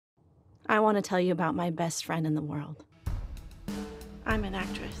I want to tell you about my best friend in the world. I'm an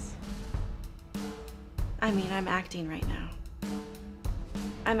actress. I'm acting right now.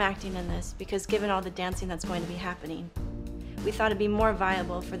 I'm acting in this because given all the dancing that's going to be happening, we thought it'd be more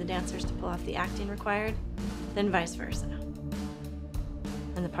viable for the dancers to pull off the acting required than vice versa.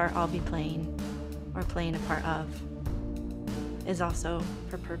 And the part I'll be playing, or playing a part of, is also,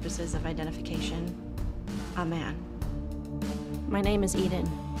 for purposes of identification, a man. My name is Eden.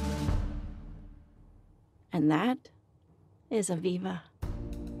 And that is AVIVA.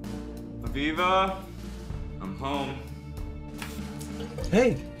 AVIVA, I'm home.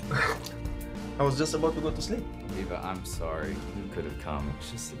 Hey! I was just about to go to sleep. AVIVA, I'm sorry. You could have come.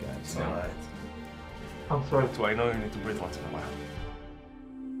 It's just the guy. It's alright. I'm sorry too. I know you need to breathe once in a while.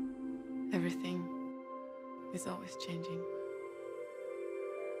 Everything is always changing.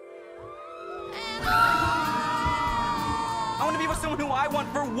 I want to be with someone who I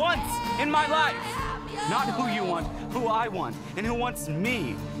want for once in my life. Not who you want, who I want, and who wants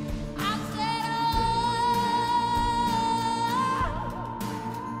me.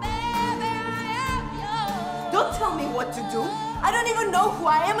 Don't tell me what to do. I don't even know who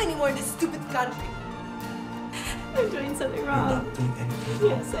I am anymore in this stupid country. I'm doing something You're wrong. not doing anything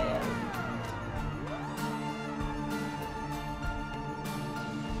wrong. Yes, I am.